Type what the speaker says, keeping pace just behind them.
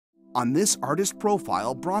On this artist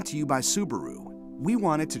profile brought to you by Subaru, we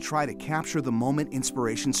wanted to try to capture the moment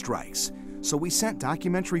inspiration strikes, so we sent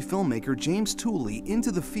documentary filmmaker James Tooley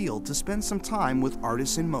into the field to spend some time with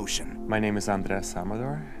artists in motion. My name is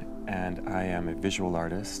Amador, and I am a visual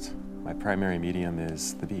artist. My primary medium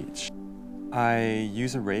is the beach. I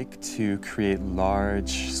use a rake to create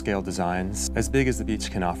large-scale designs as big as the beach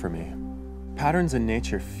can offer me. Patterns in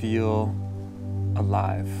nature feel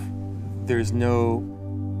alive. There's no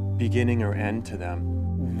beginning or end to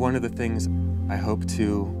them. One of the things I hope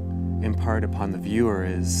to impart upon the viewer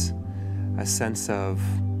is a sense of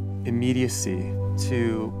immediacy,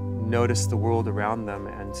 to notice the world around them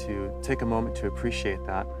and to take a moment to appreciate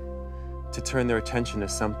that, to turn their attention to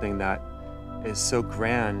something that is so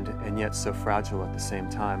grand and yet so fragile at the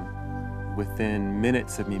same time. Within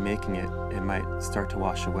minutes of me making it, it might start to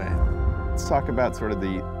wash away. Let's talk about sort of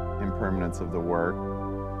the impermanence of the work.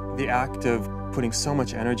 The act of putting so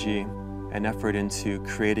much energy and effort into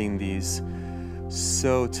creating these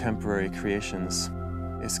so temporary creations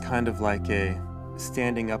is kind of like a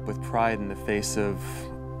standing up with pride in the face of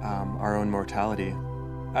our own mortality.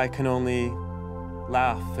 I can only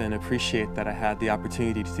laugh and appreciate that I had the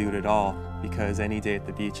opportunity to do it at all, because any day at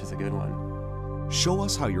the beach is a good one. Show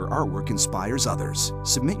us how your artwork inspires others.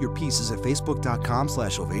 Submit your pieces at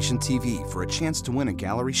facebook.com/OvationTV for a chance to win a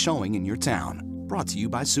gallery showing in your town. Brought to you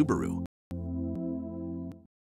by Subaru.